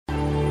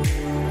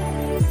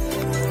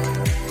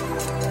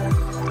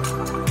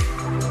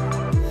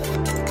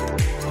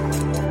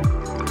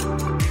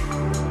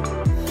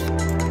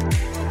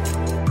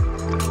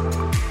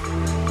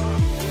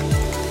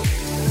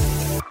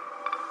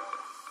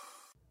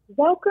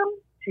Welcome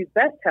to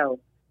Best Health,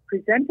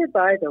 presented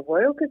by the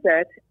Royal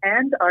Gazette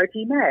and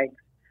RG Mags,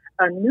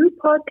 a new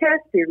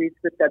podcast series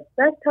with the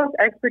best health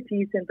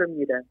expertise in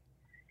Bermuda.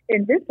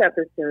 In this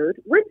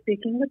episode, we're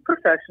speaking with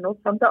professionals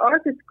from the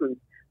Argus Group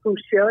who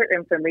share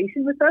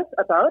information with us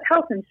about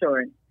health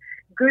insurance.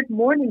 Good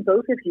morning,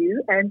 both of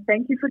you, and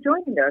thank you for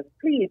joining us.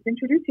 Please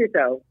introduce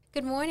yourselves.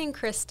 Good morning,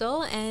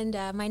 Crystal, and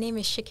my name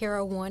is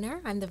Shakira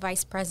Warner. I'm the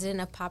Vice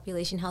President of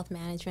Population Health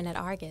Management at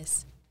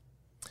Argus.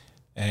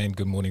 And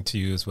good morning to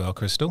you as well,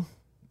 Crystal.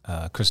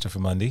 Christopher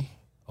Mundy,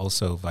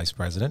 also Vice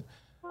President,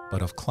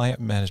 but of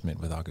Client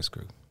Management with Argus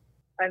Group.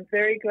 I'm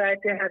very glad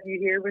to have you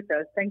here with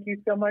us. Thank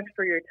you so much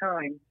for your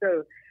time.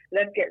 So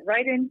let's get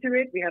right into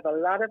it. We have a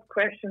lot of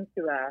questions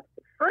to ask.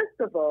 First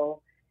of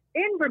all,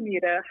 in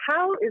Bermuda,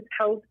 how is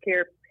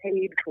healthcare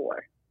paid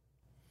for?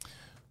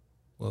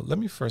 Well, let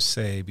me first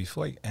say,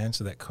 before I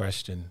answer that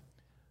question,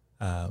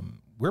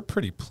 we're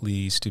pretty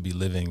pleased to be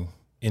living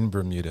in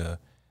Bermuda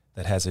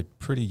that has a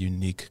pretty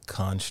unique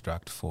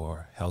construct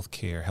for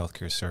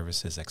healthcare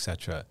services,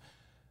 etc.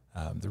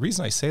 The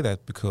reason I say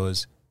that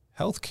because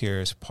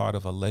healthcare is part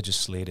of a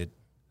legislated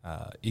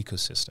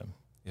ecosystem,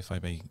 if I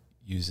may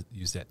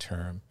use that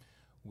term,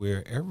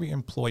 where every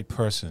employed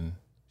person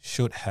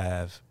should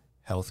have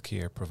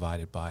healthcare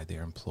provided by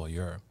their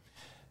employer.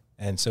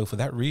 And so for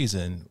that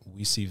reason,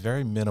 we see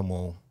very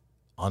minimal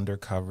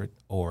undercovered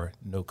or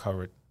no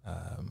covered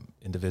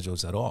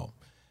individuals at all.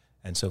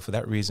 And so for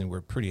that reason, we're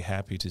pretty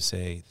happy to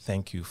say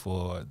thank you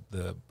for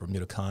the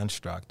Bermuda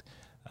construct,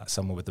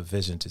 someone with a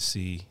vision to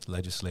see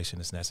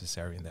legislation is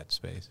necessary in that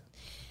space.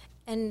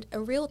 And a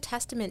real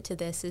testament to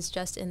this is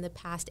just in the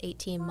past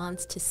 18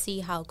 months to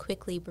see how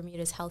quickly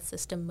Bermuda's health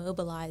system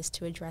mobilized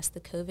to address the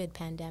COVID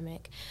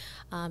pandemic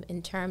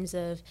in terms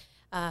of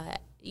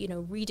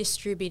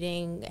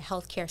redistributing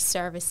healthcare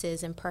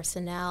services and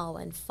personnel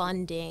and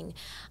funding,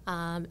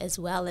 as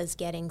well as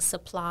getting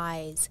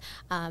supplies.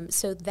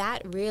 So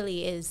that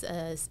really is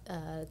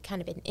a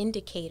kind of an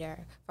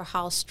indicator for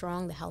how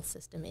strong the health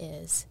system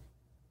is.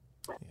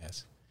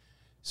 Yes.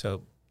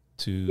 So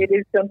it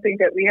is something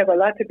that we have a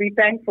lot to be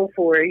thankful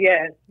for,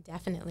 yes.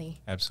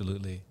 Definitely.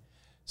 Absolutely.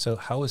 So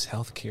how is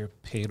healthcare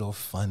paid or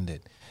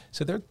funded?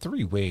 So there are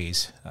three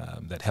ways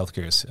that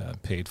healthcare is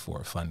paid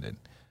for or funded.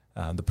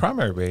 The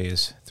primary way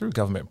is through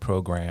government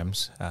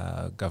programs,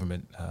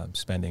 government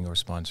spending or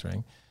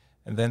sponsoring.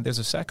 And then there's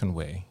a second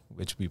way,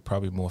 which we're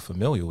probably more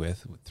familiar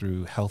with,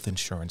 through health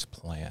insurance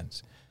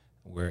plans,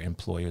 where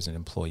employers and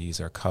employees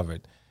are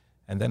covered.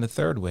 And then a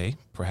third way,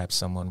 perhaps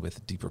someone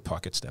with deeper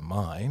pockets than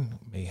mine,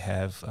 may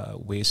have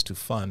ways to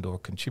fund or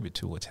contribute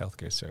towards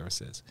healthcare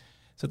services.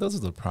 So those are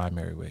the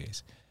primary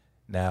ways.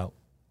 Now,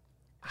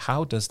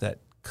 how does that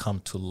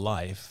come to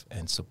life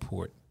and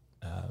support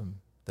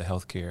the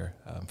healthcare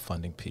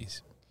funding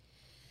piece?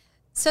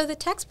 So the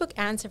textbook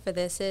answer for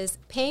this is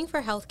paying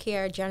for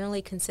healthcare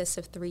generally consists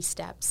of 3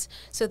 steps.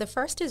 So the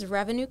first is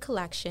revenue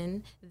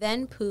collection,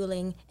 then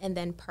pooling, and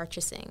then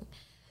purchasing.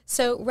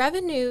 So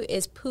revenue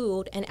is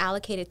pooled and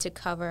allocated to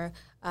cover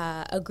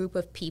a group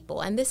of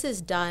people. And this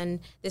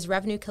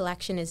revenue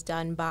collection is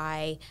done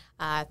by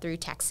through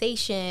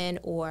taxation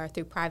or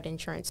through private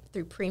insurance,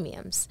 through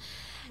premiums.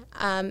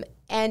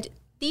 And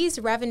these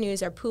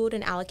revenues are pooled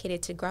and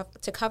allocated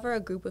to cover a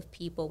group of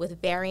people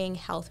with varying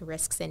health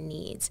risks and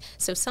needs.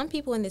 So some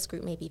people in this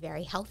group may be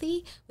very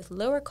healthy with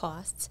lower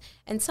costs,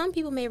 and some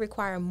people may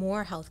require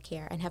more health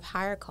care and have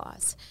higher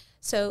costs.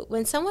 So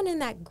when someone in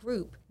that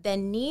group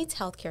then needs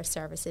healthcare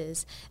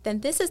services, then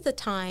this is the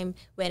time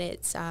when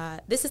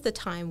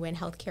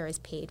healthcare is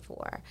paid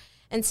for.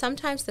 And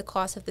sometimes the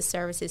cost of the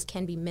services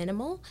can be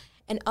minimal,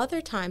 and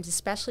other times,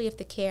 especially if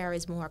the care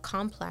is more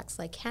complex,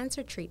 like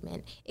cancer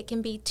treatment, it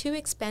can be too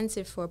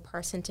expensive for a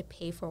person to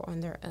pay for on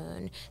their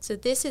own. So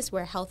this is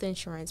where health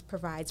insurance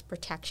provides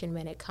protection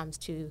when it comes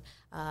to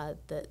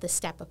the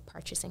step of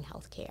purchasing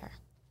health care.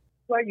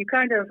 Well, you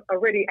kind of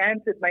already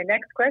answered my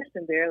next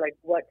question there, like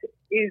what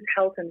is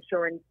health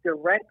insurance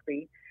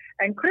directly?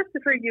 And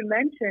Christopher, you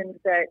mentioned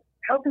that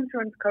health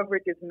insurance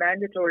coverage is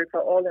mandatory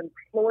for all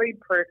employed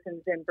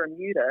persons in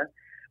Bermuda,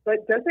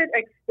 but does it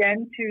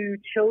extend to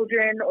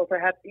children or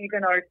perhaps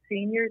even our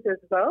seniors as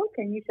well?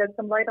 Can you shed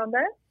some light on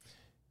that?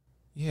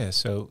 Yeah,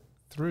 so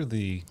through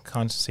the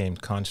same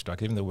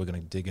construct, even though we're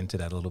going to dig into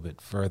that a little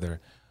bit further,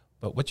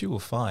 but what you will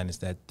find is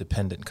that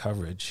dependent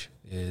coverage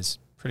is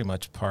pretty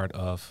much part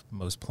of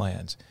most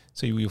plans.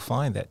 So you will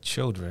find that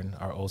children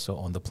are also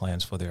on the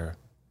plans for their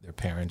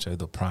parents or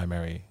the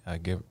primary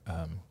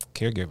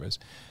caregivers.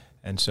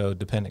 And so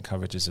dependent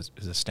coverage is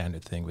a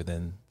standard thing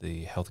within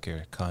the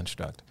healthcare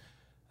construct.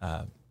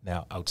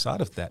 Now,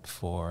 outside of that,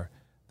 for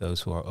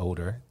those who are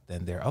older,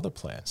 then there are other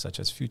plans, such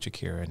as Future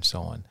Care and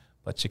so on.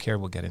 But Shakira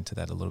will get into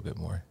that a little bit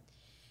more.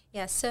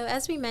 Yes, so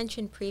as we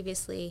mentioned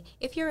previously,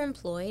 if you're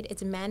employed,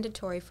 it's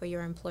mandatory for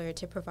your employer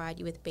to provide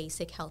you with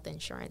basic health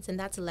insurance, and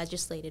that's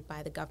legislated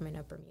by the government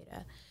of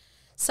Bermuda.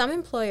 Some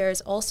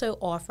employers also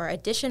offer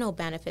additional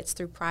benefits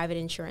through private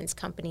insurance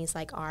companies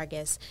like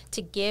Argus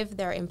to give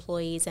their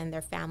employees and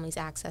their families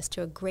access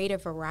to a greater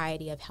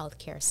variety of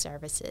healthcare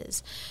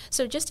services.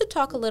 So just to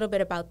talk a little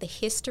bit about the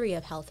history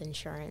of health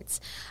insurance.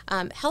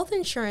 Health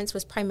insurance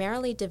was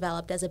primarily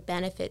developed as a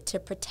benefit to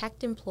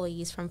protect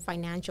employees from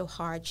financial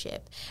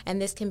hardship,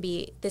 and this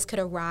could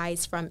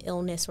arise from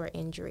illness or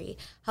injury.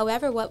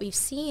 However, what we've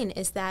seen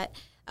is that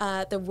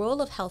the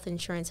role of health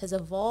insurance has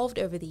evolved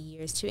over the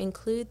years to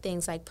include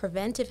things like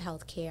preventive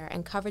health care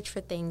and coverage for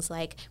things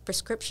like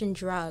prescription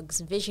drugs,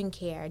 vision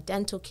care,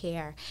 dental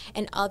care,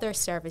 and other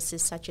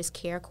services such as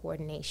care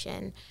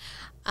coordination.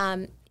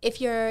 If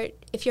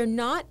you're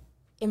not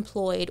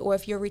employed or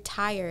if you're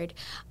retired,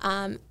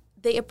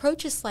 the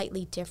approach is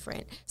slightly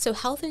different. So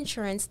health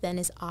insurance then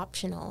is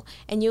optional,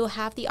 and you'll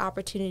have the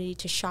opportunity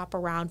to shop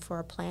around for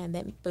a plan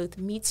that both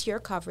meets your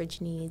coverage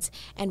needs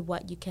and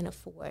what you can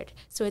afford.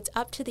 So it's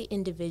up to the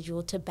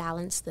individual to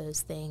balance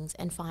those things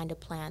and find a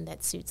plan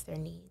that suits their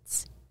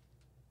needs.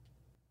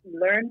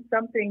 Learn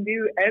something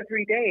new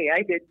every day.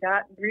 I did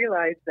not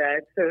realize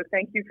that, so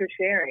thank you for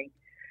sharing.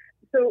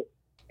 So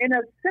in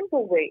a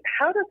simple way,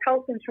 how does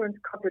health insurance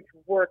coverage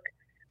work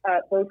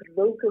both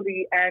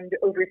locally and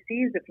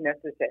overseas if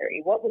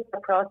necessary? What would the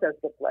process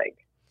look like?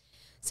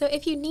 So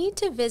if you need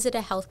to visit a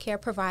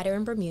healthcare provider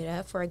in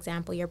Bermuda, for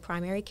example, your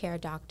primary care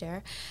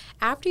doctor,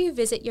 after you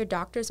visit your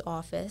doctor's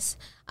office,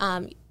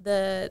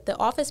 the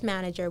office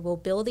manager will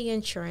bill the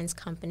insurance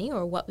company,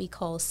 or what we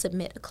call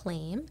submit a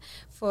claim,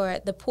 for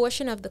a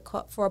portion of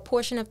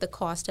the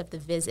cost of the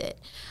visit.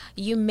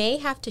 You may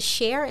have to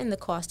share in the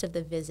cost of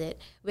the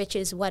visit, which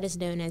is what is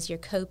known as your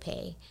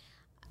copay.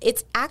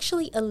 It's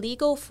actually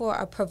illegal for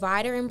a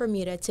provider in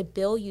Bermuda to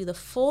bill you the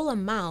full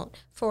amount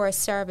for a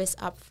service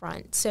up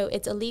front. So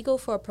it's illegal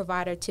for a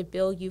provider to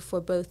bill you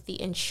for both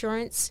the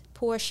insurance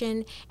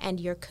portion and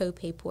your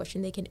copay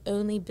portion. They can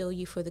only bill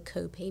you for the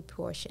copay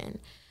portion.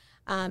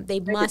 I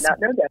did not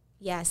know that.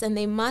 Yes, and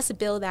they must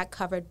bill that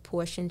covered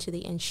portion to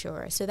the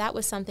insurer. So that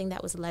was something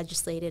that was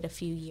legislated a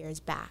few years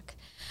back.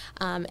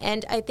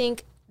 And I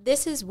think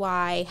this is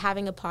why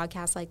having a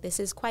podcast like this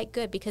is quite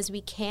good, because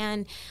we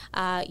can,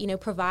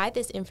 provide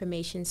this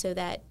information so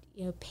that,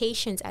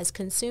 patients as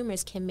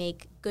consumers can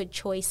make good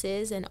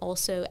choices and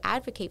also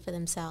advocate for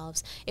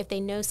themselves if they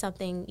know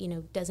something,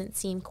 doesn't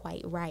seem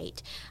quite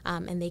right,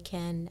 and they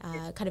can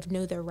kind of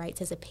know their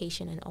rights as a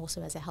patient and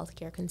also as a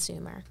healthcare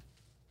consumer.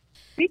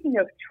 Speaking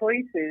of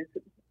choices,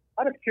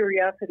 out of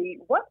curiosity,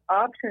 what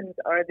options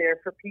are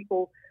there for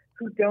people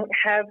who don't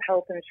have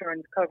health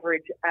insurance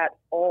coverage at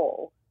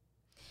all?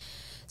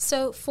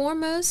 So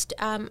foremost,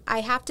 I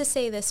have to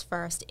say this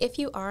first. If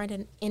you are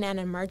in an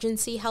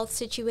emergency health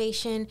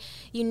situation,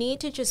 you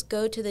need to just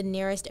go to the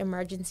nearest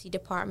emergency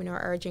department or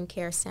urgent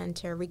care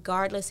center,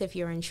 regardless if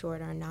you're insured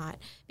or not,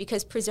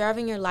 because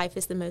preserving your life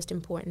is the most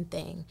important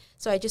thing.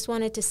 So I just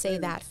wanted to say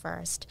that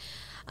first.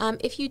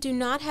 If you do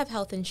not have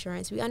health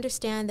insurance, we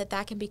understand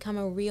that can become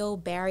a real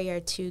barrier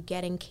to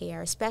getting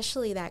care,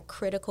 especially that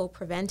critical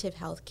preventive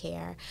health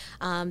care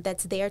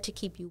that's there to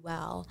keep you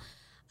well.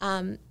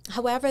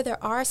 However,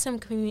 there are some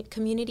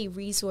community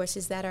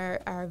resources that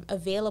are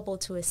available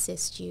to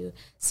assist you,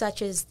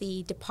 such as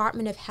the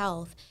Department of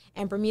Health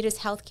and Bermuda's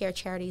healthcare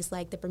charities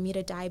like the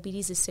Bermuda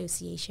Diabetes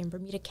Association,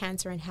 Bermuda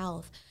Cancer and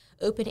Health,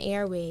 Open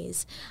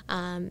Airways,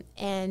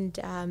 and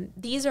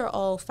these are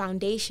all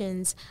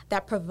foundations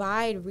that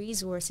provide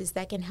resources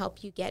that can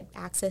help you get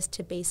access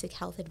to basic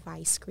health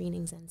advice,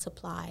 screenings, and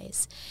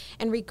supplies.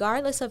 And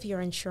regardless of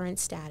your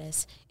insurance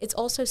status, it's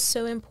also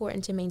so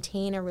important to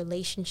maintain a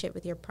relationship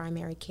with your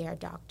primary care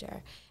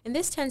doctor. And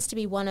this tends to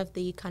be one of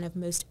the kind of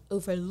most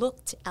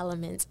overlooked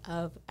elements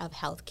of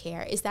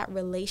healthcare, is that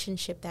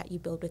relationship that you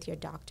build with your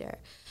doctor,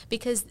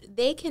 because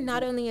they can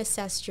not only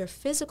assess your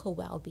physical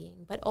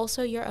well-being, but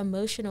also your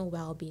emotional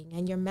well-being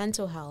and your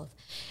mental health.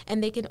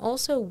 And they can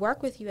also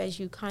work with you as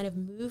you kind of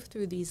move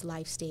through these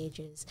life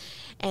stages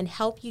and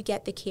help you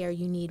get the care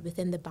you need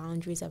within the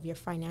boundaries of your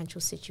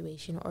financial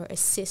situation, or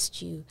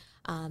assist you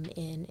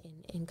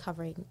in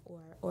covering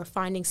or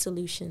finding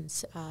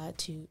solutions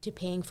to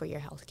paying for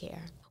your health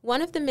care.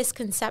 One of the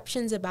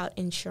misconceptions about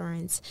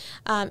insurance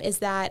is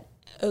that,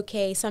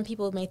 some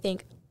people may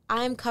think,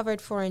 I'm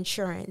covered for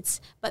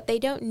insurance, but they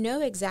don't know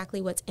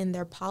exactly what's in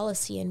their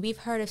policy. And we've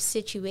heard of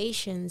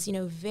situations,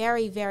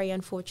 very, very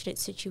unfortunate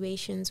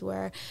situations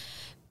where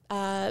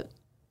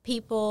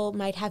people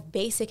might have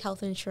basic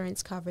health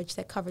insurance coverage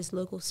that covers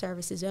local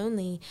services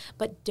only,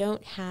 but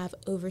don't have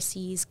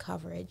overseas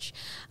coverage,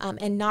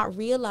 and not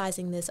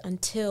realizing this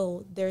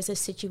until there's a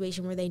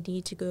situation where they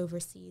need to go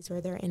overseas or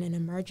they're in an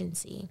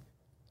emergency.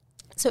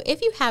 So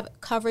if you have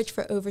coverage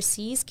for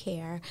overseas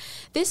care,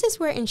 this is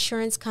where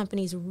insurance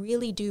companies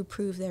really do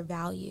prove their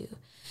value.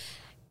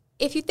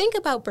 if you think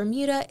about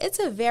Bermuda, it's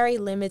a very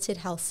limited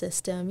health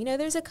system. You know,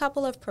 there's a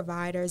couple of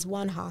providers,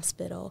 one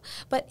hospital.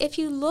 But if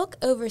you look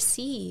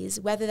overseas,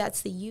 whether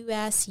that's the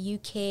US,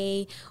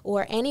 UK,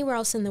 or anywhere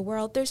else in the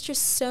world, there's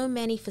just so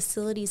many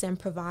facilities and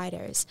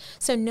providers.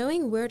 So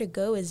knowing where to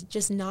go is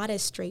just not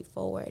as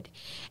straightforward.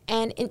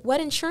 And what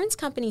insurance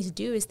companies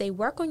do is they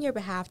work on your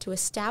behalf to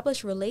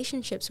establish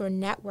relationships or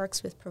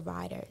networks with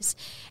providers.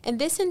 And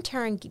this in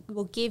turn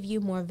will give you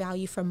more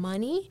value for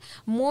money,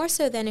 more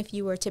so than if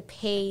you were to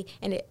pay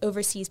an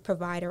overseas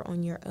provider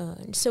on your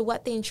own. So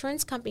what the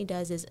insurance company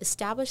does is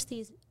establish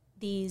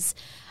these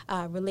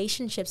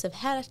relationships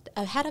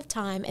ahead of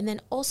time, and then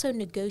also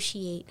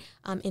negotiate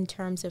in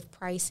terms of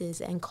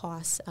prices and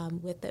costs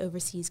with the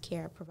overseas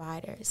care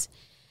providers.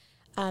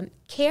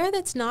 Care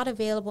that's not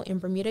available in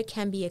Bermuda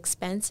can be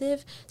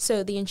expensive,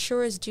 so the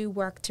insurers do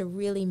work to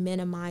really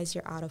minimize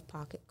your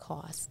out-of-pocket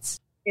costs.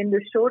 In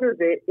the short of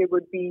it, it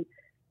would be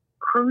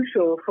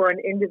crucial for an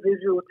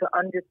individual to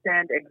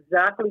understand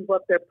exactly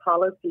what their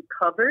policy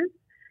covers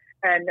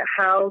and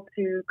how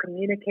to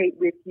communicate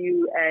with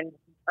you and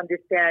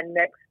understand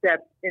next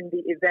steps in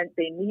the event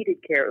they needed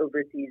care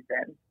overseas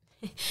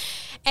then.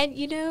 And,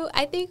 you know,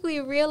 I think we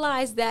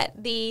realize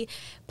that the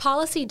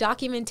policy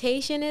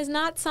documentation is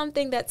not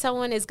something that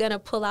someone is going to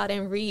pull out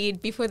and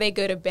read before they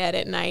go to bed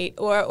at night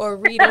or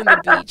read on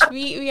the beach.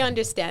 We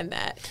understand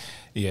that.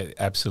 Yeah,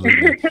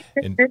 absolutely.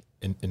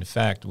 In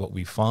fact, what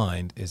we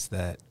find is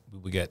that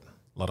we get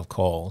a lot of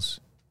calls,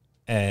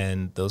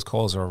 and those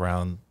calls are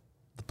around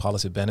the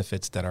policy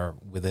benefits that are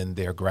within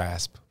their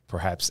grasp,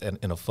 perhaps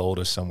in a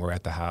folder somewhere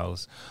at the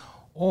house,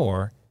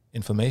 or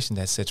information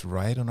that sits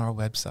right on our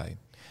website.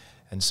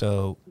 And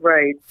so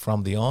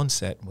from the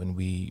onset, when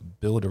we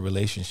build a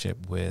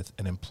relationship with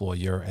an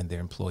employer and their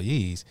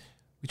employees,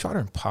 we try to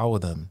empower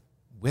them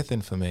with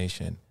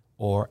information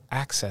or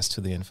access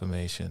to the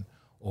information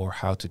or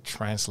how to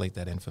translate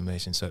that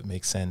information so it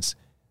makes sense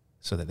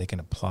so that they can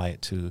apply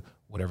it to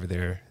whatever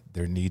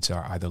their needs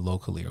are, either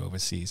locally or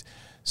overseas.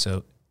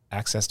 So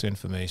access to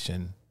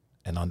information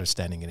and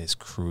understanding it is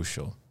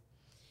crucial.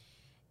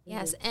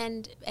 Yes,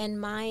 and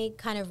my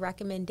kind of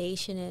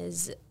recommendation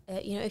is,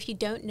 if you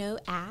don't know,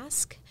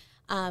 ask.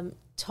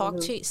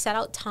 Set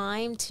out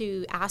time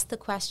to ask the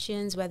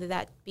questions, whether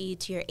that be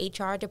to your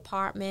HR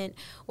department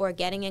or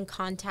getting in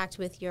contact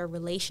with your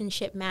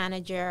relationship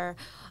manager,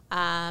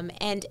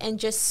 and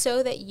just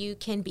so that you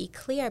can be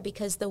clear,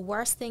 because the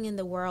worst thing in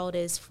the world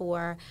is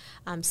for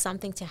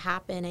something to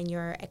happen and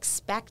you're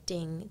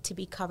expecting to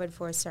be covered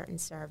for a certain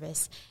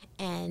service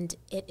and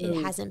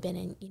it hasn't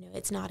been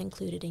it's not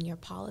included in your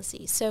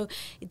policy. So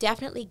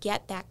definitely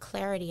get that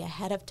clarity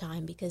ahead of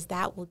time, because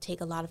that will take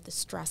a lot of the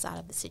stress out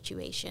of the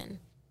situation.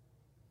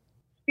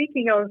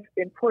 Speaking of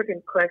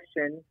important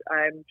questions,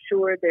 I'm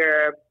sure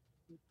there are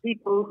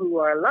people who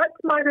are a lot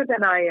smarter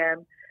than I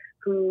am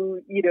who,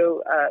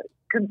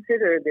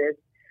 consider this.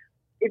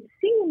 It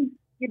seems,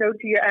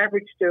 to your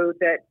average Joe,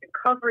 that the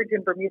coverage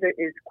in Bermuda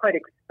is quite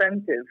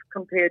expensive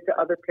compared to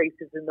other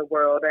places in the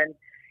world. And,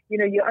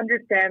 you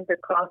understand the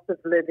cost of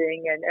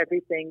living and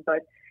everything, but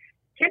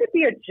can it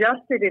be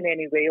adjusted in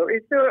any way? Or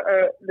is there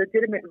a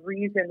legitimate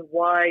reason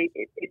why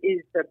it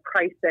is the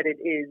price that it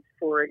is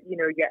for,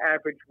 your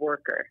average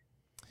worker?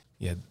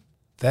 Yeah,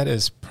 that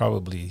is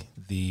probably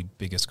the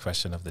biggest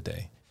question of the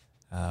day.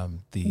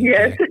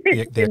 The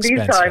expense in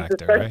these times factor,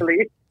 especially.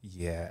 Right?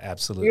 Yeah,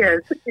 absolutely. Yes.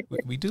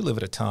 we do live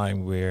at a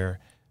time where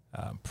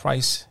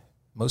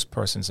most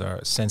persons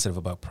are sensitive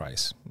about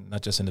price,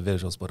 not just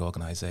individuals, but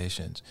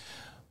organizations.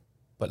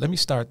 But let me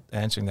start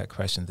answering that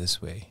question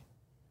this way.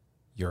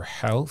 Your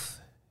health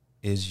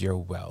is your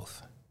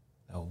wealth.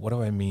 Now, what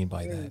do I mean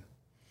by that?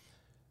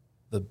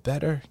 The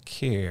better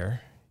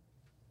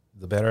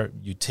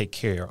you take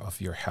care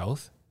of your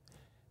health,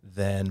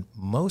 then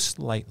most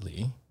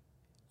likely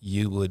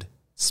you would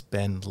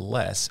spend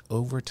less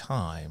over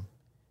time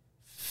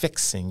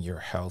fixing your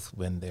health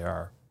when there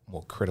are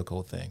more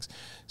critical things.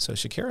 So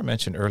Shakira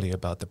mentioned earlier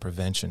about the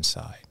prevention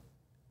side.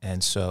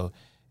 And so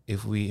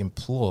if we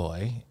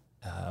employ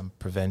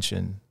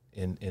prevention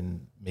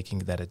in making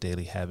that a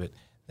daily habit,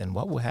 then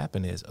what will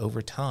happen is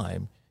over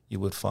time, you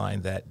would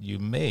find that you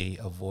may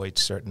avoid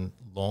certain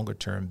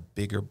longer-term,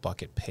 bigger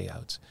bucket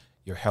payouts.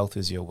 Your health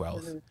is your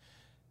wealth. Mm-hmm.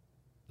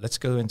 Let's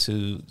go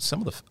into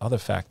some of the other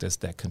factors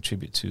that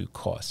contribute to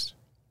cost.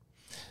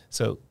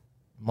 So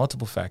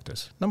multiple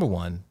factors. Number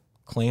one,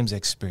 claims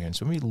experience.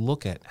 When we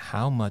look at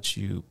how much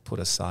you put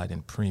aside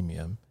in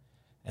premium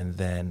and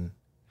then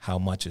how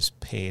much is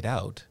paid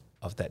out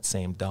of that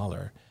same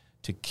dollar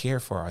to care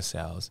for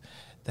ourselves,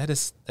 that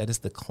is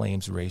the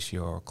claims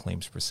ratio or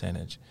claims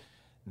percentage.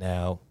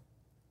 Now,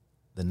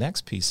 the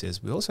next piece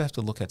is we also have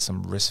to look at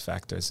some risk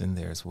factors in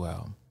there as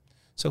well.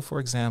 So, for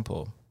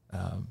example,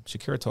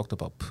 Shakira talked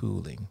about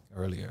pooling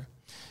earlier.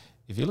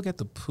 If you look at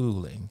the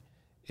pooling,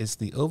 is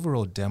the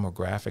overall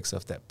demographics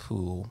of that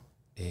pool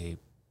a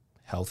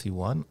healthy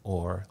one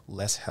or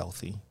less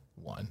healthy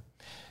one?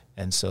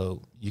 And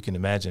so you can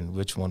imagine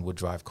which one would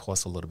drive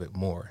costs a little bit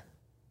more,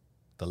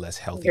 the less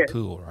healthy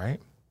pool, right?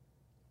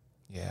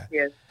 Yeah.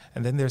 Yes.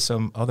 And then there's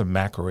some other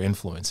macro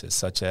influences,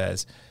 such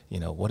as,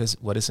 what is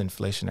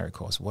inflationary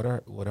costs? What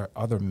are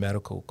other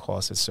medical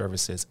costs and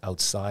services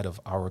outside of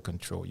our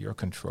control, your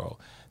control,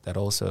 that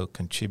also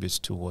contributes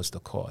towards the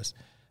cost?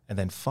 And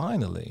then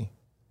finally,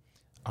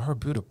 our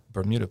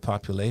Bermuda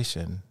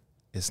population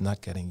is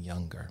not getting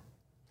younger.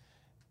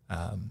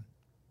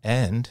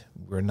 And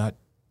we're not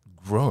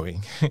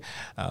growing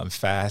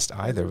fast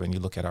either when you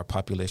look at our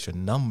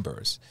population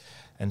numbers.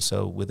 And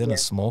so within a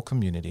small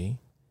community,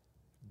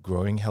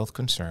 growing health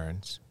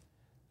concerns,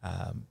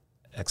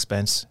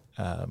 expense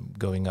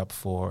going up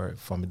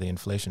from the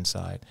inflation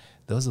side,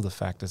 those are the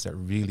factors that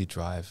really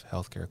drive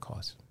healthcare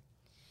costs.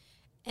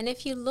 And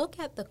if you look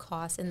at the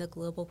costs in the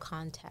global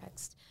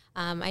context,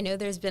 I know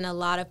there's been a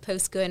lot of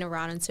posts going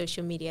around on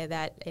social media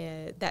that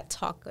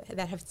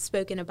have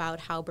spoken about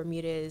how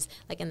Bermuda is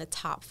like in the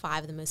top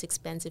 5 of the most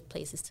expensive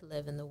places to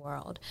live in the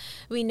world.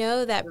 We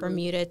know that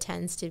Bermuda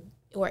tends to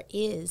or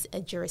is a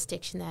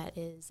jurisdiction that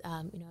is,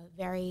 a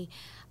very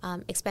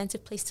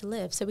expensive place to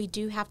live. So we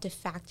do have to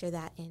factor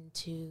that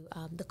into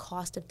the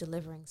cost of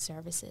delivering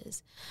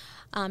services.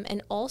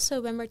 And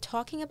also when we're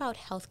talking about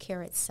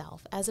healthcare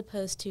itself, as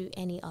opposed to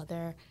any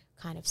other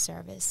kind of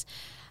service,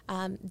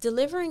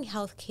 delivering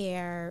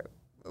healthcare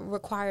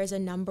requires a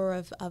number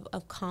of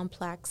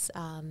complex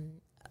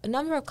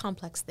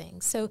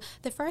things. So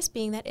the first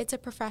being that it's a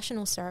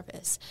professional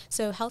service.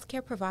 So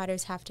healthcare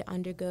providers have to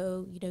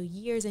undergo,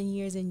 years and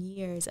years and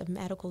years of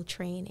medical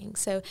training.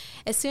 So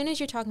as soon as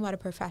you're talking about a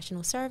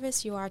professional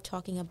service, you are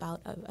talking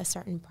about a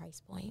certain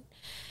price point.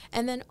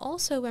 And then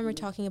also when we're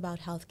talking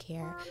about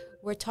healthcare,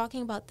 we're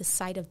talking about the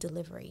site of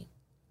delivery.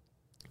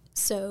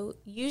 So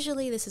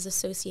usually this is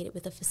associated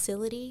with a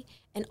facility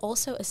and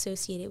also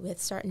associated with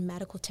certain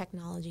medical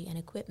technology and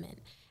equipment.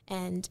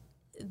 And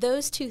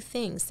those two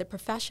things, the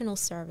professional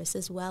service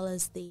as well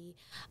as the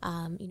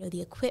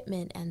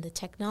equipment and the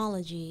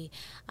technology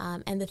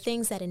and the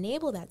things that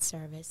enable that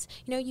service,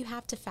 you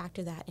have to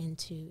factor that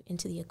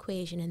into the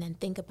equation and then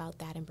think about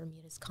that in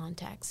Bermuda's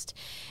context.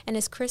 And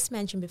as Chris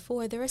mentioned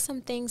before, there are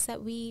some things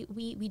that we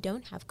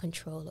don't have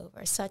control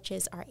over, such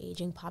as our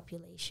aging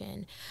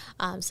population,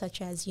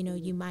 such as,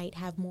 you might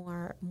have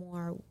more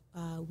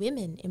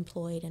women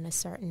employed in a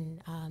certain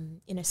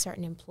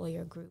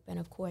employer group, and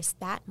of course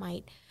that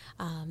might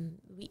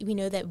we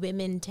know that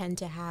women tend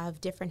to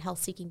have different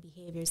health-seeking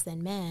behaviors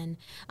than men,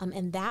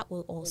 and that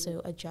will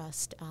also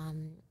adjust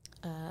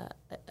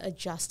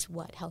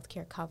what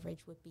healthcare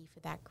coverage would be for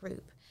that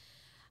group.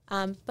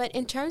 But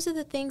in terms of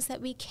the things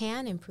that we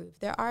can improve,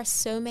 there are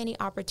so many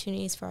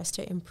opportunities for us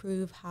to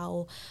improve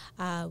how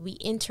we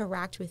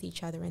interact with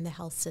each other in the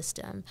health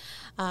system.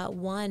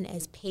 One,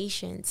 as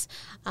patients,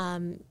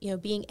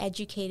 being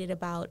educated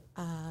about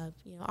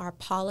our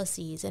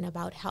policies and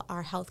about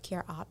our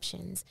healthcare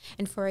options.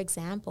 And for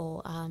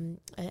example,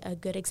 a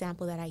good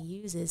example that I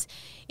use is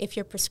if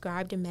you're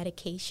prescribed a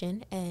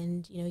medication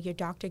and your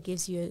doctor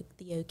gives you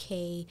the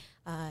okay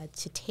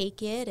to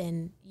take it,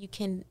 and you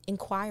can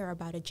inquire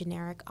about a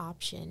generic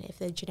option if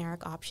the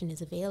generic option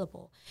is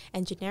available.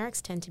 And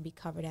generics tend to be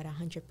covered at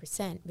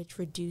 100%, which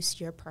reduce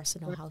your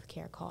personal health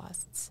care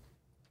costs.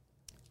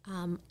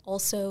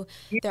 Also,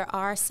 there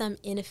are some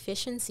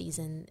inefficiencies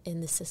in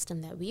the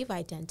system that we've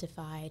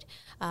identified,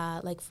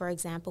 like, for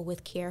example,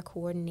 with care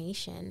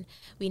coordination.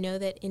 We know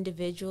that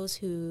individuals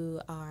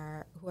who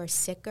are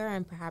sicker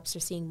and perhaps are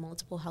seeing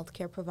multiple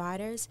healthcare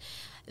providers,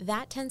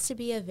 that tends to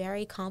be a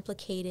very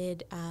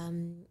complicated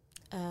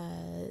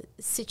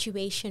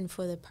situation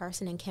for the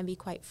person and can be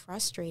quite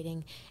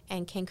frustrating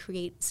and can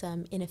create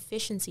some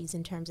inefficiencies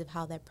in terms of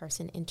how that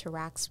person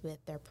interacts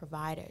with their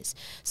providers.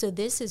 So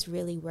this is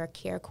really where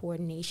care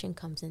coordination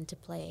comes into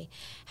play,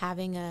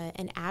 having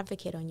an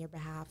advocate on your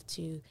behalf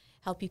to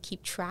help you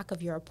keep track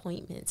of your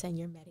appointments and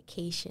your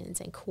medications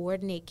and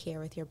coordinate care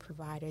with your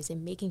providers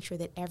and making sure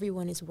that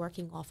everyone is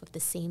working off of the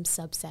same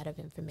subset of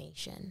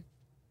information.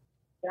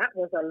 That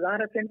was a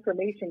lot of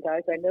information,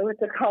 guys. I know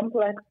it's a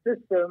complex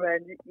system,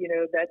 and,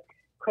 that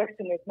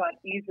question is not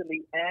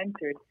easily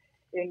answered.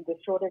 In the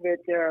short of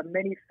it, there are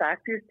many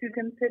factors to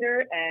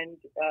consider, and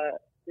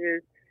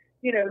there's,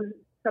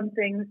 some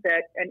things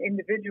that an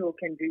individual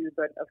can do,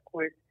 but of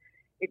course,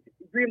 it's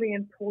really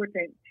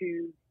important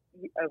to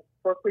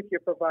work with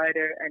your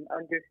provider and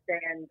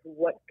understand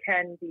what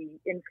can be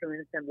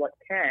influenced and what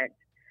can't.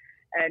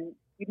 And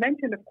you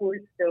mentioned, of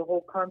course, the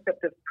whole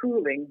concept of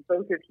pooling,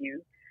 both of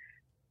you.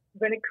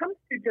 When it comes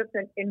to just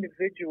an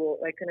individual,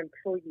 like an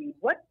employee,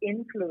 what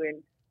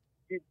influence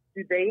do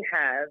they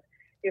have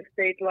if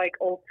they'd like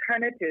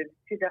alternatives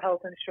to the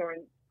health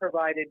insurance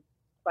provided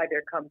by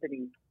their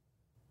company?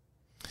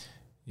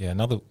 Yeah,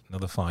 another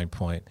fine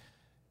point.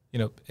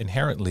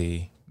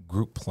 Inherently,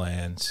 group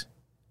plans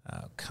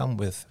come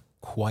with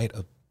quite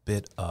a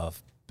bit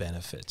of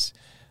benefits.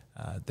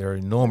 There are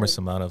enormous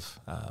amount of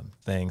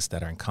things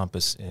that are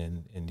encompassed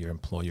in your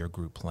employer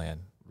group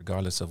plan,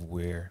 regardless of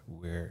where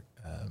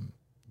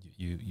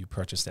you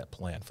purchase that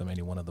plan from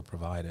any one of the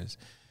providers.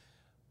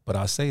 But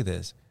I'll say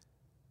this,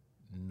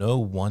 no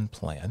one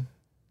plan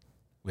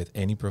with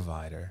any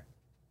provider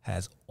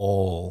has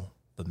all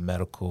the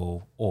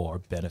medical or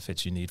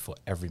benefits you need for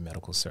every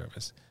medical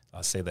service.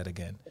 I'll say that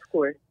again. Of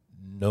course.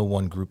 No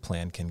one group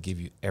plan can give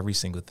you every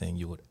single thing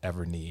you would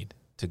ever need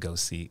to go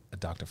see a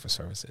doctor for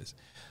services.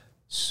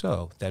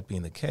 So that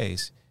being the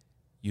case,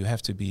 you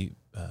have to be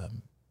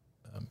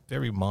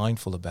very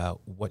mindful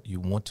about what you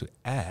want to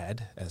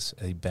add as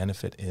a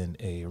benefit in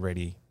a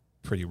already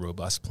pretty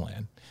robust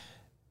plan,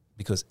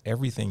 because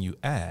everything you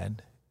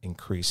add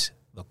increase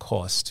the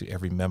cost to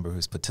every member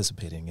who's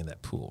participating in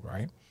that pool,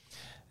 right?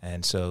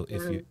 And so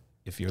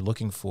if you're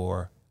looking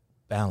for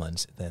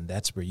balance, then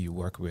that's where you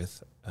work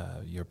with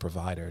your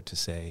provider to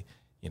say,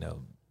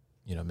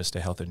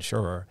 Mr. Health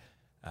Insurer,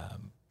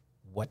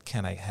 what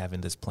can I have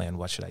in this plan?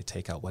 What should I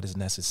take out? What is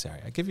necessary?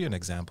 I'll give you an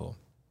example.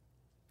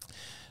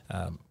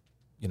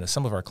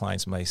 Some of our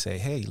clients may say,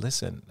 hey,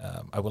 listen,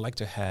 I would like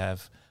to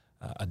have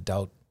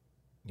adult,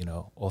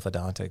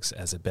 orthodontics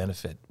as a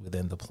benefit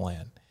within the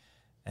plan.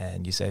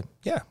 And you say,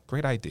 yeah,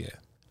 great idea.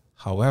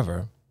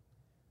 However,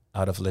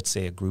 out of, let's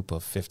say, a group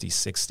of 50,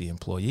 60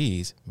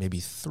 employees, maybe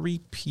 3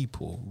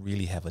 people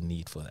really have a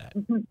need for that.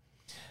 Mm-hmm.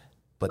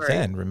 But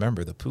then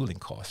remember the pooling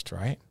cost,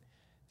 right?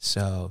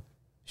 So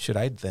should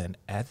I then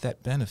add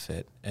that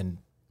benefit and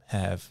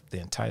have the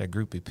entire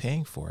group be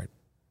paying for it,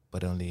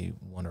 but only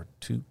 1 or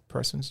 2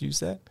 persons use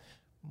that?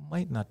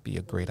 Might not be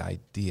a great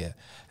idea.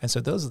 And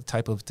so those are the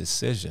type of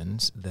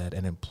decisions that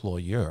an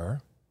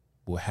employer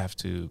will have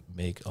to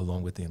make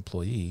along with the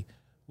employee,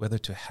 whether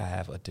to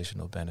have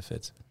additional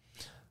benefits.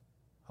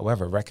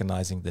 However,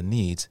 recognizing the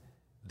needs,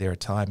 there are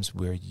times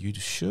where you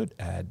should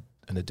add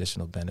an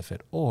additional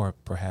benefit or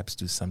perhaps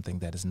do something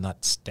that is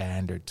not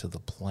standard to the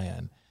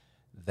plan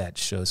that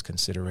shows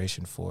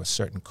consideration for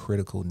certain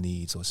critical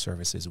needs or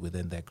services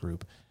within that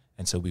group.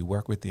 And so we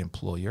work with the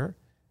employer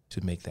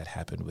to make that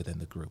happen within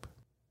the group.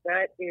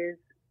 That is,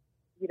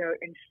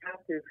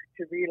 instructive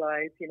to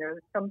realize,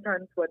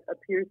 sometimes what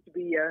appears to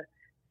be a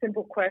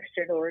simple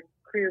question or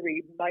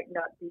query might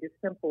not be as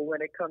simple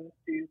when it comes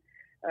to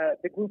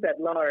the group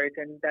at large,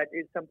 and that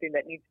is something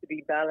that needs to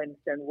be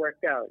balanced and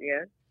worked out,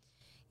 yeah?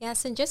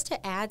 Yes, and just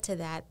to add to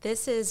that,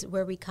 this is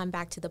where we come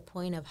back to the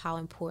point of how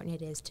important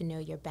it is to know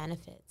your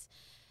benefits.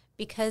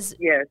 Because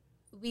yes,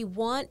 we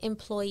want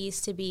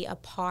employees to be a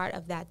part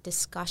of that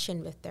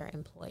discussion with their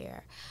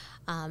employer.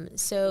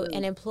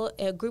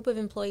 A group of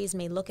employees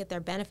may look at their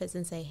benefits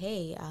and say,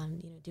 "Hey,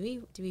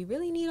 do we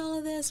really need all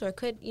of this, or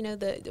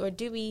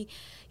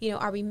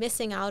are we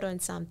missing out on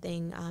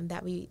something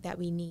that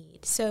we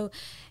need?" So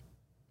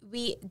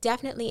we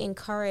definitely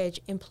encourage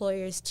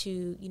employers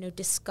to,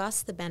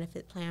 discuss the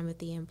benefit plan with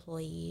the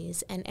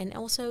employees, and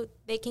also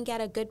they can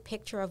get a good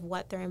picture of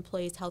what their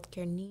employees'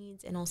 healthcare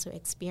needs and also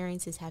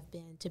experiences have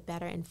been to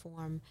better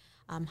inform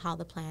how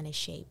the plan is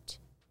shaped.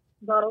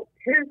 Well,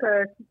 here's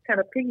a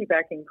kind of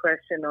piggybacking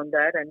question on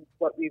that and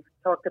what we've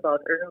talked about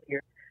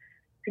earlier.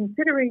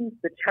 Considering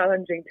the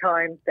challenging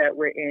times that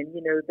we're in,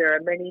 there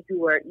are many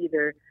who are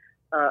either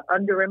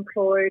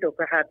underemployed or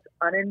perhaps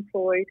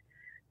unemployed.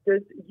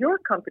 Does your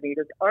company,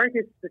 does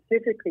Argus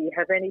specifically,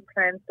 have any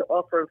plans to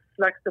offer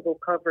flexible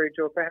coverage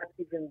or perhaps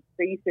even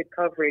basic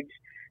coverage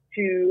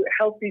to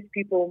help these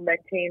people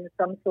maintain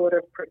some sort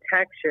of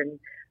protection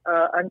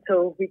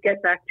until we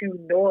get back to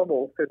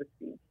normal, so to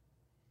speak?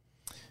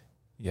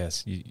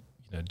 Yes,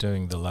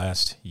 during the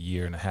last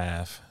year and a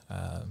half,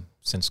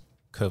 since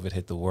COVID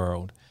hit the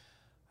world,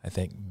 I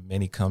think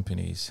many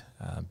companies,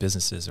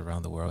 businesses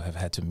around the world have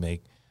had to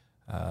make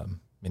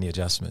many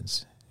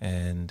adjustments,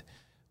 and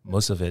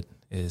most of it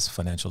is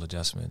financial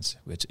adjustments,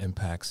 which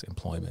impacts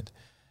employment.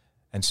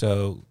 And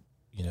so,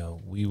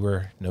 we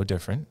were no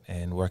different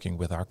in working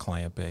with our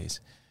client base.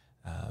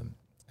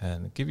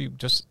 And give you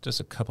just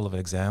a couple of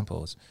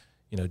examples.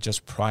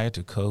 Just prior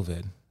to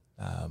COVID,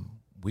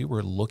 we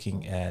were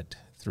looking at,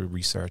 through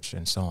research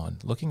and so on,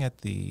 looking at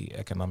the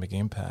economic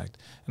impact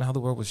and how the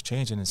world was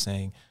changing and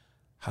saying,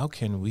 how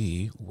can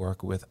we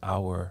work with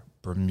our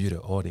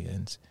Bermuda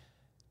audience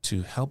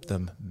to help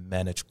them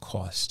manage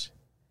cost?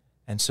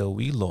 And so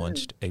we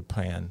launched a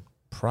plan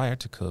prior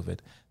to COVID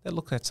that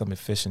looked at some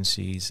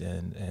efficiencies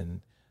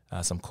and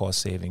some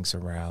cost savings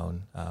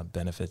around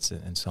benefits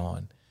and so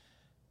on.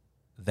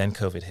 Then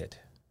COVID hit.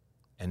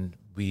 And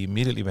we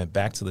immediately went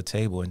back to the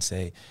table and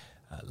say,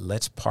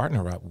 let's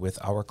partner up with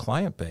our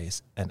client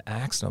base and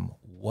ask them,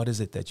 what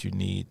is it that you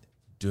need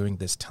during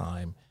this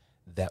time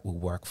that will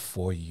work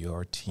for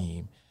your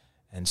team?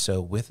 And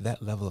so with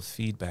that level of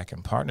feedback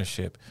and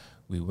partnership,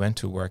 we went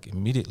to work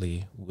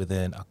immediately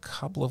within a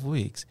couple of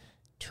weeks,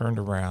 turned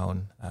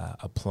around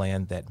a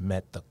plan that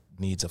met the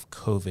needs of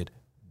COVID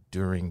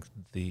during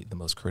the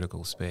most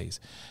critical space.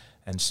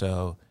 And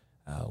so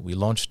we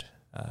launched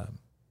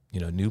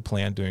new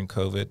plan during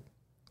COVID,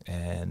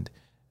 and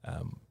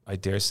I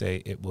dare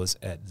say it was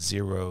at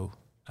zero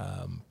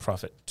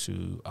profit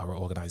to our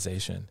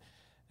organization.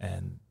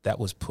 And that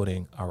was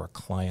putting our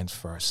clients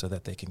first so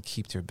that they can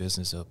keep their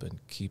business open,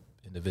 keep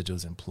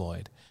individuals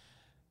employed.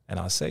 And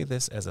I'll say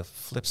this as a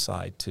flip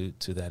side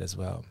to that as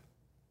well.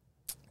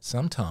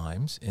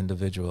 Sometimes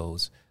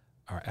individuals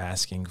are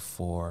asking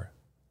for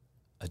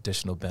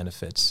additional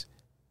benefits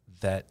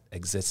that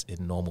exists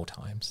in normal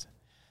times.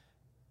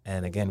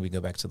 And again, we go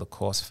back to the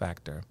cost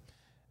factor.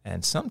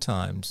 And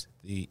sometimes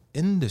the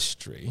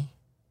industry,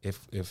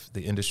 if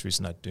the industry is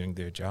not doing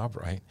their job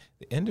right,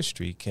 the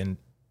industry can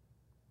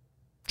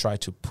try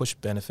to push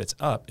benefits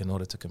up in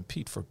order to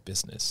compete for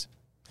business.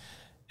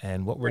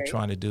 And what we're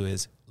trying to do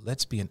is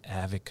let's be an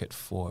advocate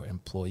for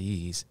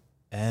employees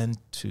and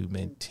to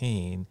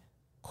maintain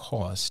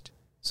cost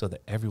so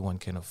that everyone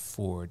can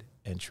afford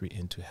entry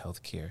into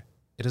healthcare.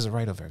 It is a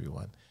right of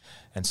everyone.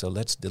 And so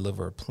let's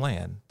deliver a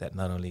plan that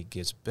not only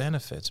gives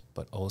benefits,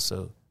 but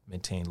also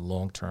maintain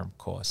long-term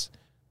costs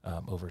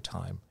over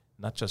time,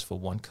 not just for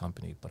one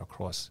company, but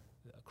across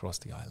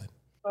the island.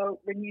 Well,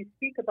 when you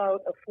speak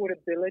about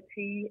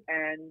affordability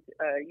and,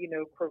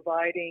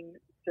 providing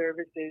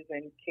services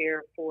and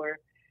care for,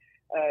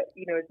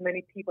 as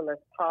many people as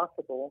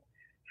possible,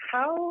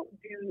 how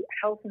do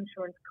health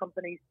insurance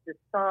companies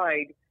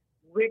decide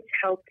which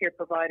healthcare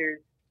providers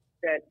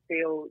that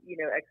they'll,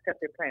 accept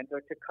their plans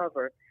or to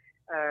cover?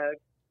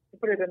 To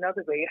put it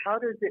another way, how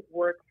does it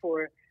work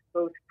for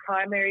both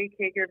primary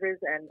caregivers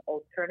and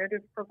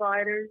alternative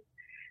providers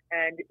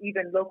and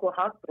even local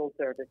hospital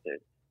services?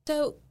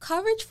 So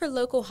coverage for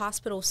local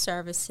hospital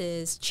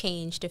services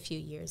changed a few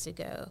years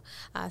ago.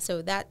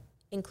 So that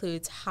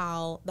includes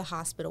how the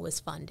hospital was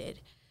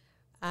funded.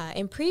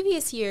 In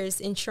previous years,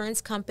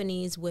 insurance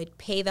companies would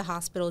pay the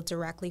hospital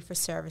directly for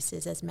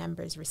services as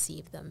members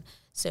receive them.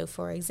 So,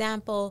 for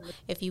example,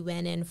 if you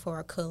went in for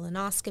a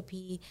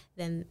colonoscopy,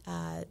 then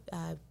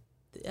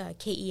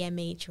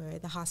KEMH or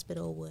the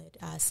hospital would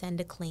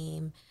send a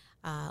claim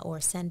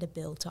or send a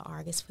bill to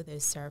Argus for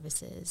those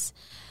services.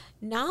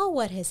 Now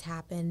what has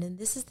happened, and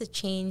this is the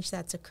change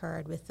that's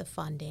occurred with the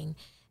funding,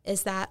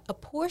 is that a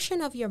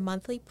portion of your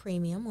monthly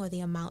premium or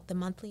the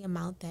monthly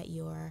amount that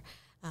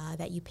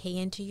you pay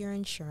into your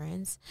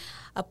insurance,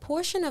 a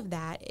portion of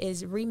that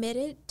is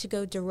remitted to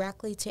go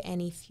directly to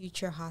any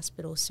future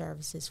hospital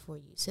services for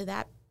you. So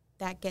that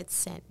gets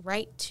sent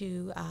right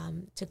to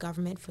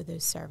government for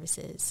those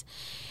services.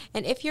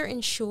 And if you're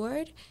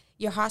insured,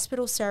 your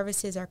hospital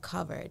services are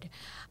covered.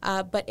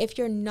 But if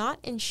you're not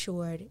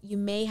insured, you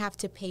may have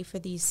to pay for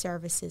these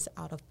services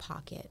out of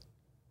pocket.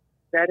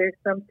 That is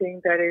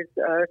something that is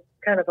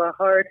kind of a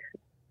hard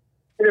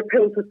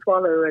pill to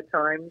swallow at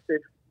times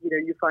if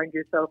you find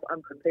yourself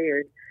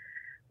unprepared.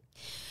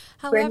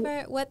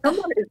 However,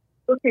 someone is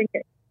looking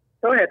at,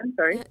 go ahead, I'm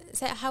sorry.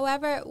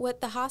 However,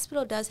 what the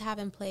hospital does have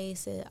in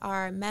place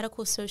are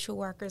medical social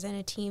workers and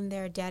a team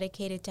there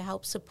dedicated to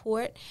help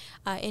support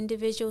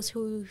individuals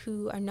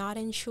who are not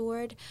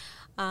insured.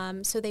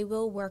 So they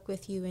will work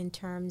with you in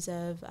terms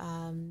of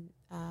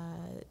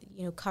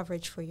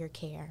coverage for your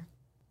care.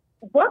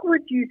 What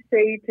would you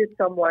say to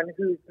someone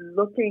who's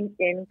looking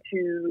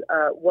into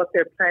what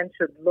their plan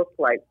should look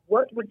like?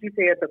 What would you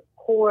say are the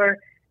core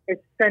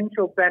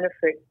essential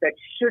benefits that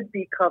should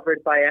be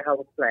covered by a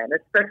health plan,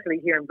 especially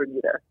here in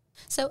Bermuda?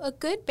 So a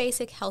good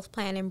basic health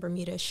plan in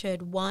Bermuda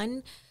should,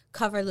 one,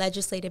 cover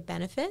legislative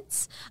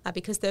benefits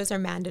because those are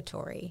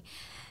mandatory.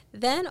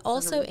 Then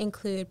also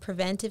include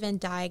preventive and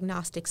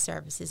diagnostic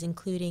services,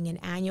 including an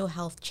annual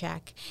health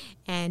check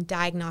and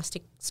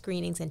diagnostic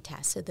screenings and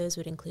tests. So those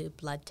would include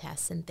blood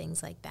tests and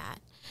things like that.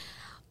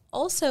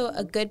 Also,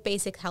 a good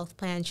basic health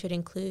plan should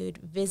include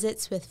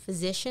visits with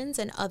physicians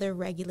and other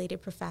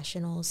regulated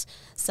professionals,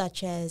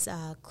 such as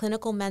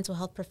clinical mental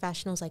health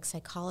professionals like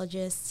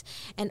psychologists,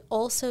 and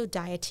also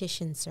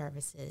dietitian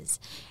services.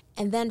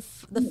 And then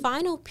the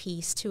final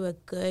piece to a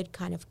good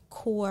kind of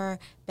core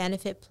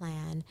benefit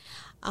plan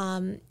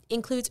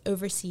includes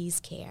overseas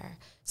care.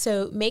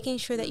 So making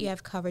sure that you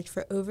have coverage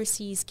for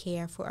overseas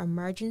care for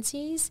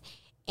emergencies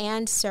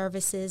and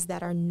services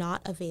that are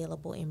not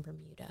available in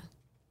Bermuda.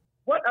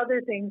 What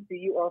other things do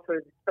you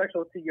offer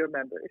special to your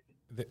members?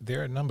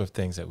 There are a number of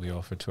things that we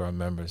offer to our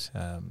members.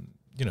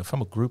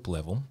 From a group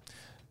level,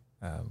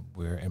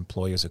 where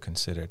employers are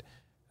considered,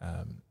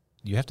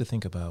 you have to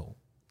think about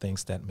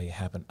things that may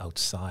happen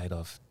outside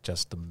of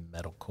just the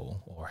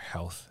medical or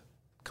health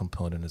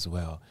component as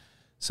well,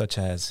 such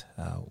as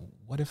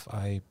what if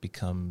I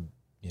become,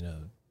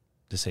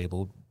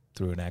 disabled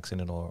through an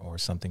accident or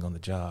something on the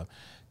job?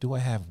 Do I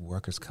have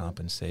workers'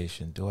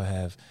 compensation? Do I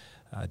have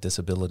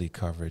disability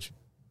coverage,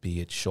 be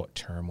it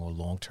short-term or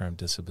long-term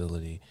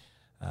disability?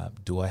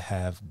 Do I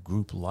have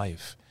group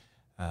life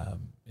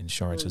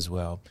insurance as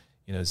well?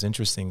 It's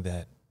interesting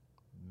that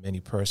many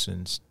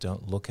persons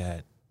don't look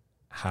at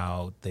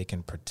how they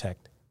can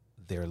protect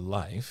their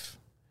life,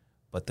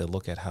 but they'll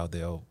look at how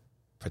they'll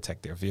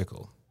protect their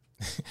vehicle.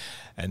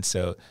 And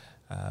so,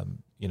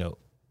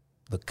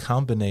 the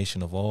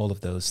combination of all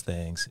of those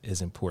things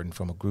is important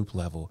from a group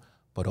level,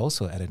 but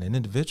also at an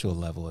individual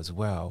level as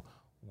well.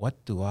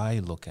 What do I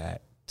look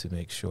at to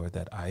make sure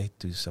that I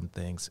do some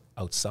things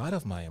outside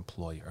of my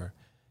employer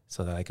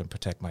so that I can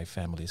protect my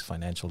family's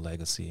financial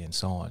legacy and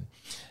so on?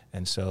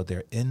 And so there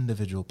are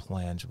individual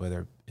plans,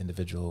 whether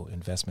individual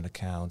investment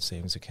accounts,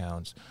 savings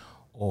accounts,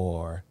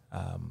 or,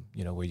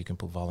 where you can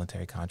put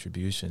voluntary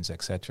contributions,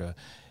 et cetera,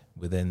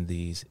 within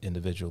these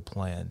individual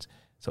plans.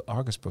 So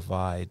Argus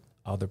provide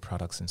other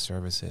products and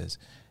services,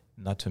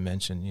 not to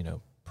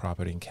mention,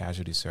 property and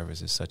casualty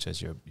services such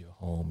as your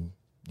home,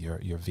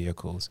 your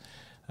vehicles,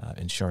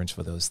 insurance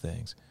for those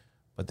things.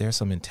 But there are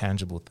some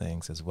intangible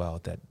things as well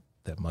that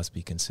must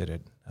be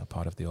considered a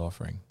part of the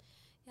offering.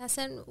 Yes,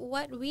 and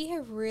what we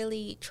have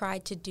really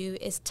tried to do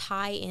is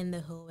tie in the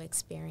whole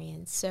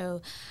experience.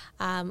 So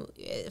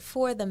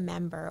for the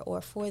member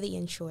or for the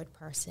insured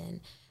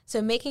person,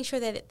 so making sure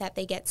that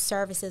they get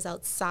services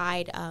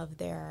outside of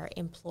their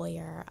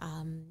employer,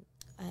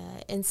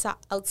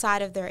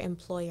 outside of their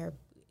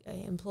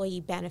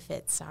employee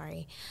benefits,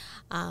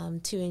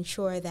 to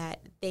ensure that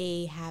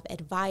they have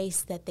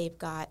advice, that they've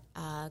got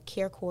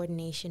care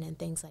coordination and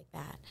things like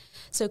that.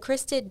 So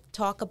Chris did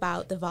talk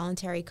about the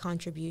voluntary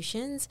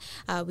contributions.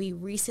 We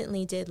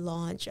recently did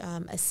launch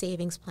a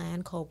savings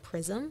plan called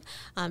PRISM.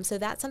 So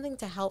that's something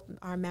to help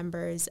our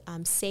members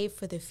save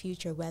for the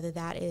future, whether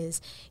that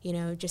is,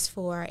 just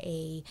for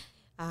a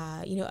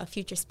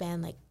future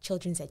spend like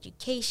children's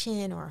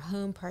education or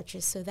home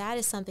purchase. So that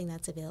is something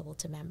that's available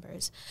to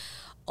members.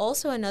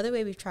 Also, another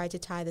way we've tried to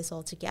tie this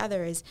all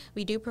together is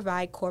we do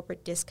provide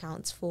corporate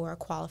discounts for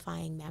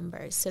qualifying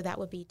members. So that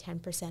would be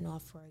 10%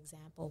 off, for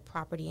example,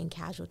 property and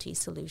casualty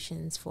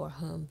solutions for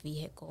home,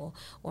 vehicle,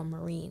 or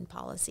marine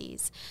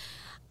policies.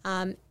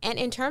 And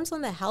in terms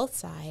on the health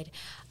side,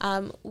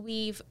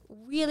 we've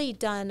really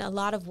done a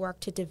lot of work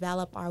to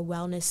develop our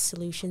wellness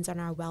solutions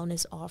and our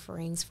wellness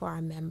offerings for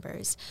our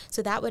members.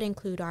 So that would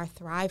include our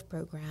Thrive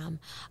program,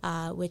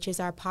 which is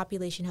our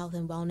population health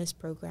and wellness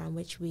program,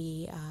 which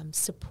we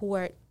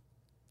support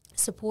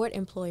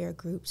employer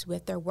groups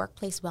with their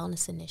workplace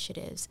wellness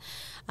initiatives,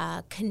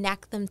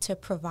 connect them to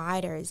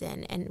providers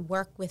and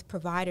work with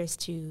providers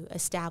to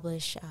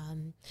establish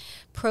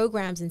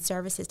programs and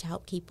services to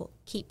help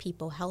keep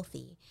people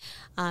healthy.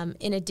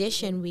 In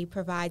addition, we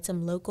provide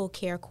some local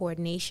care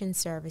coordination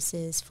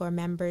services for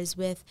members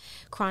with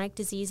chronic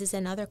diseases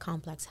and other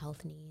complex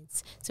health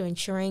needs. So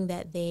ensuring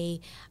that they,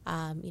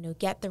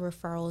 get the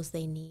referrals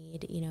they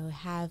need,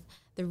 have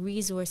the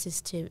resources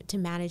to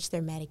manage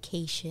their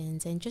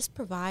medications and just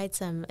provide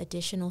some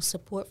additional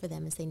support for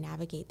them as they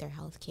navigate their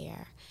health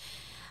care.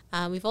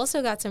 We've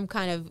also got some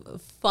kind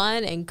of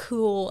fun and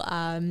cool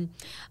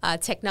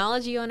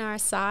technology on our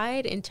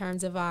side in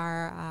terms of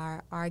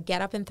our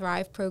Get Up and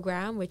Thrive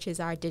program, which is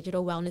our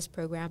digital wellness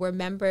program, where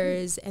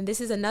members, and this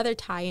is another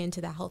tie-in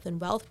to the health and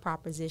wealth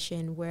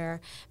proposition,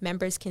 where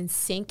members can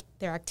sync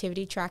their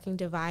activity tracking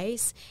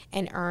device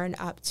and earn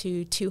up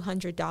to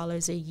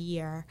 $200 a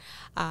year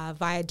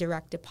via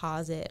direct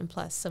deposit and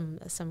plus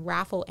some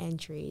raffle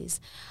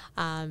entries.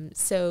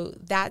 So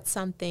that's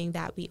something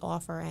that we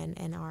offer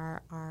and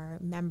our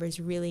members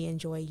really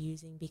enjoy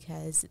using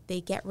because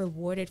they get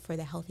rewarded for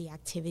the healthy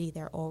activity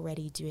they're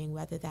already doing,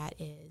 whether that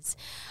is,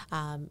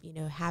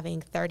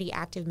 having 30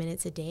 active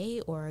minutes a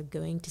day or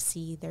going to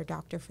see their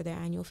doctor for their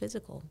annual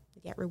physical.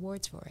 They get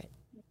rewards for it.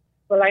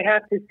 Well, I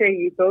have to say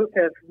you both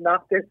have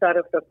knocked this out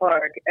of the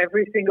park.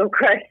 Every single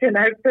question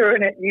I've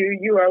thrown at you,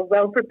 you are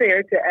well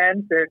prepared to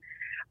answer.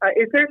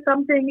 Is there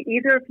something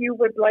either of you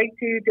would like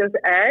to just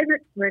add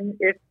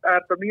if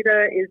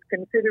Bermuda is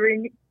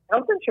considering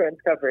health insurance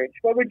coverage?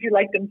 What would you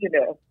like them to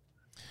know?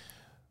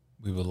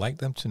 We would like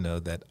them to know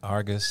that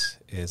Argus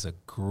is a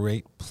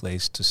great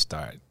place to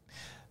start.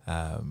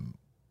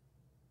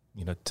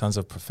 Tons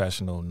of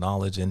professional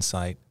knowledge,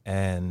 insight,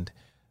 and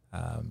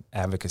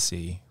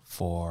advocacy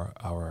for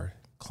our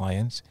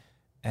clients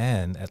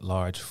and at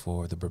large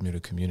for the Bermuda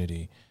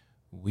community.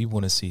 We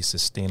want to see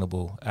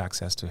sustainable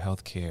access to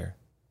healthcare,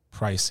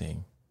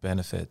 pricing,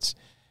 benefits,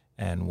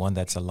 and one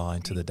that's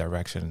aligned to the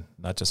direction,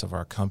 not just of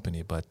our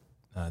company, but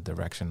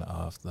direction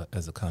of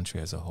as a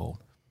country as a whole.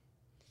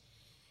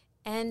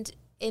 And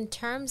in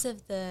terms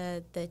of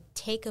the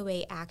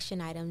takeaway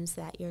action items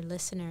that your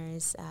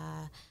listeners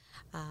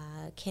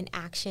can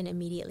action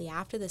immediately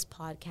after this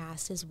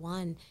podcast is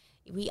one,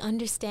 we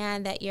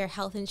understand that your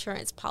health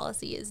insurance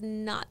policy is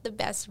not the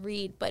best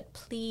read, but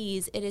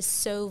please, it is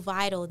so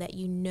vital that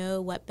you know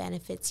what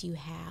benefits you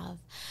have.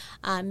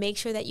 Make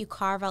sure that you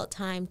carve out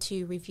time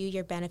to review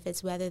your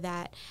benefits, whether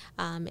that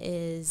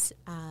is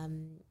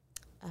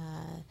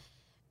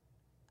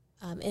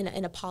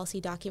in a policy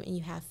document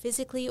you have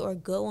physically or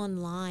go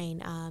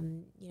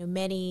online.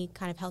 Many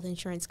kind of health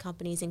insurance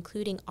companies,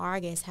 including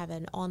Argus, have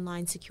an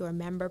online secure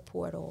member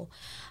portal.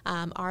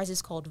 Ours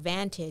is called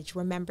Vantage,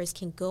 where members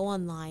can go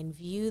online,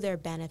 view their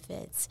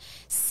benefits,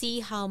 see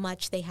how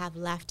much they have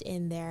left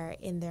in their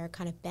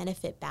kind of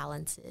benefit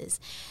balances.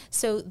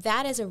 So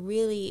that is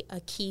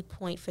a key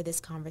point for this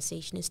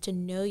conversation, is to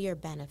know your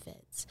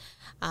benefits.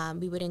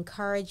 We would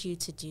encourage you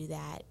to do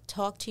that.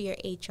 Talk to your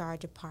HR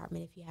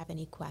department if you have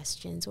any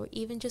questions, or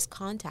even just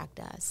contact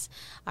us.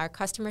 Our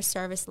customer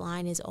service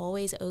line is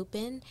always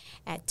open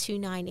at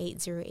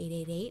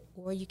 298-0888,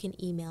 or you can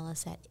email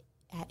us at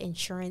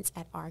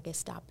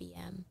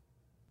insurance@argus.bm.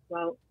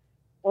 Well,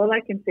 all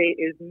I can say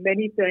is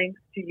many thanks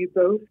to you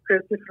both,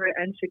 Christopher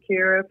and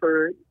Shakira,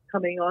 for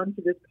coming on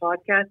to this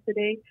podcast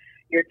today.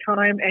 Your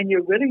time and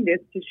your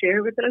willingness to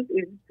share with us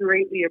is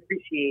greatly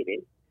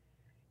appreciated.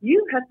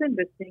 You have been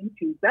listening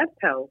to Best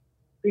Health,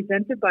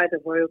 presented by the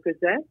Royal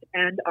Gazette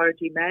and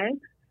RG Mags,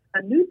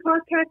 a new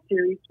podcast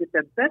series with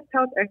the best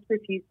health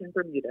expertise in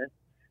Bermuda.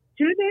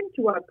 Tune in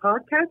to our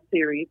podcast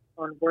series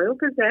on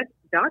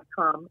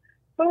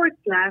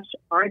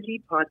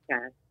royalgazette.com/RG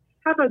podcast.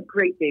 Have a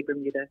great day,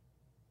 Bermuda.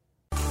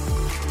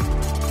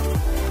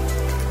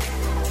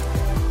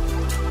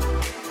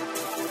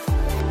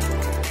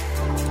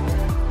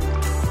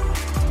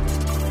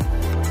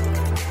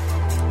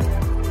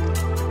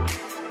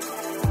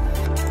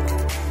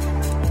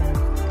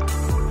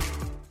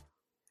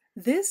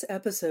 This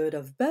episode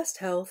of Best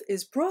Health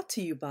is brought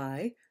to you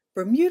by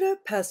Bermuda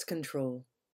Pest Control.